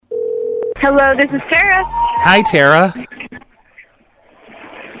Hello, this is Tara. Hi, Tara.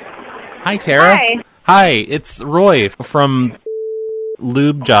 Hi, Tara. Hi. Hi, it's Roy from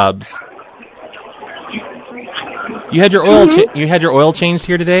Lube Jobs. You had your oil. You had your oil changed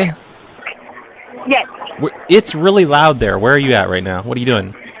here today. Yes. It's really loud there. Where are you at right now? What are you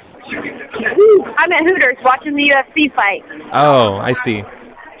doing? I'm at Hooters watching the UFC fight. Oh, I see.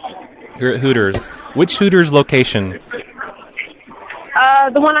 You're at Hooters. Which Hooters location?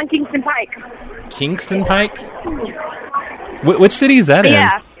 The one on Kingston Pike. Kingston Pike? Which city is that in?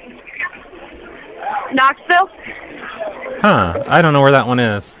 Yeah. Knoxville. Huh. I don't know where that one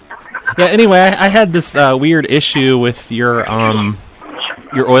is. Yeah, anyway, I had this weird issue with your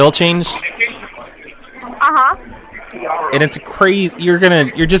oil change. Uh-huh. And it's crazy. You're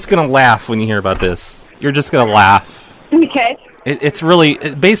just gonna laugh when you hear about this. You're just gonna laugh. Okay. It's really,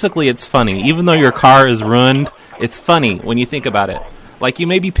 basically it's funny. Even though your car is ruined, it's funny when you think about it. Like, you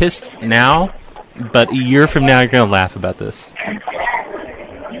may be pissed now, but a year from now you're gonna laugh about this.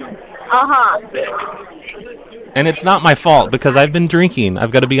 Uh-huh. And it's not my fault, because I've been drinking.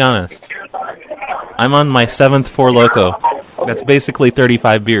 I've got to be honest. I'm on my 7th Four Loko. That's basically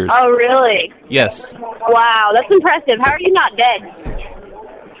 35 beers. Oh, really? Yes. Wow, that's impressive. How are you not dead?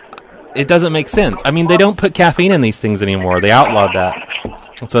 It doesn't make sense. I mean, they don't put caffeine in these things anymore. They outlawed that.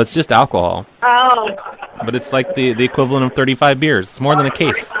 So it's just alcohol. Oh. But it's like the equivalent of 35 beers. It's more than a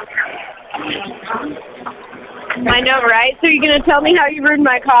case. I know, right? So you're going to tell me how you ruined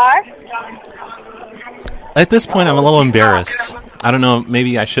my car? At this point, I'm a little embarrassed. I don't know,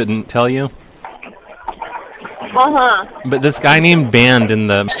 maybe I shouldn't tell you. Uh-huh. But this guy named Band in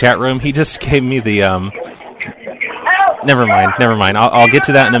the chat room, he just gave me the, Never mind. I'll get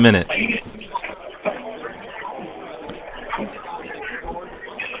to that in a minute.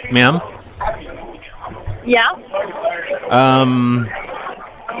 Ma'am? Yeah?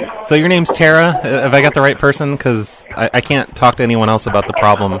 So your name's Tara? Have I got the right person? Because I can't talk to anyone else about the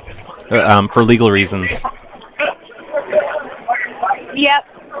problem for legal reasons. Yep.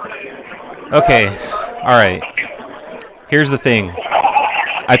 Okay. All right. Here's the thing.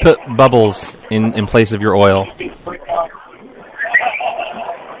 I put bubbles in place of your oil.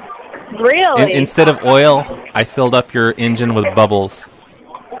 Really? Instead of oil, I filled up your engine with bubbles.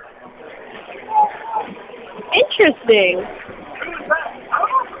 Interesting.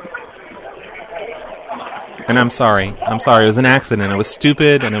 And I'm sorry. It was an accident. It was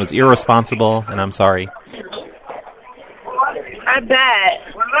stupid, and it was irresponsible, and I'm sorry. I bet.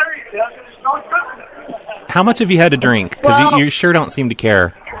 How much have you had to drink? Because you sure don't seem to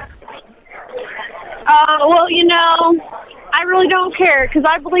care. Well, I really don't care, because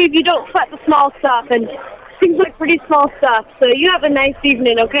I believe you don't sweat the small stuff, and seems like pretty small stuff. So you have a nice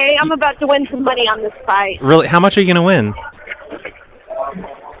evening, okay? I'm about to win some money on this fight. Really? How much are you going to win?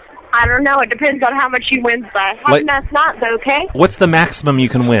 I don't know. It depends on how much you win by. Have a nice night, though, okay? What's the maximum you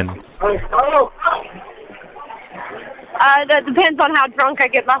can win? That depends on how drunk I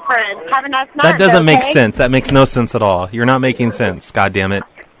get my friends. Have a nice night. That doesn't make okay? sense. That makes no sense at all. You're not making sense. God damn it.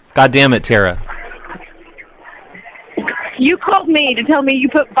 God damn it, Tara. You called me to tell me you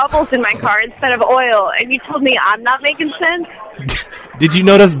put bubbles in my car instead of oil, and you told me I'm not making sense? Did you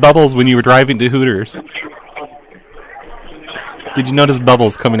notice bubbles when you were driving to Hooters? Did you notice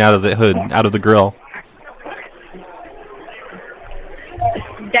bubbles coming out of the hood, out of the grill?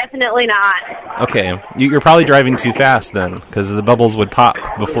 Definitely not. Okay, you're probably driving too fast then, because the bubbles would pop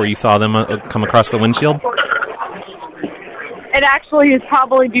before you saw them come across the windshield. It actually is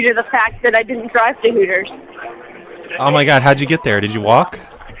probably due to the fact that I didn't drive to Hooters. Oh my God, how'd you get there? Did you walk?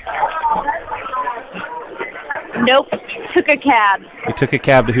 Nope, took a cab. You took a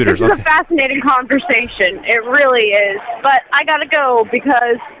cab to Hooters, This is okay. a fascinating conversation. It really is. But I gotta go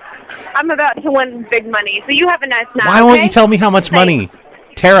because I'm about to win big money. So you have a nice night. Why won't okay? you tell me how much money?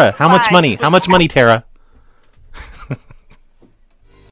 Tara, how much Bye. money? How much money, Tara?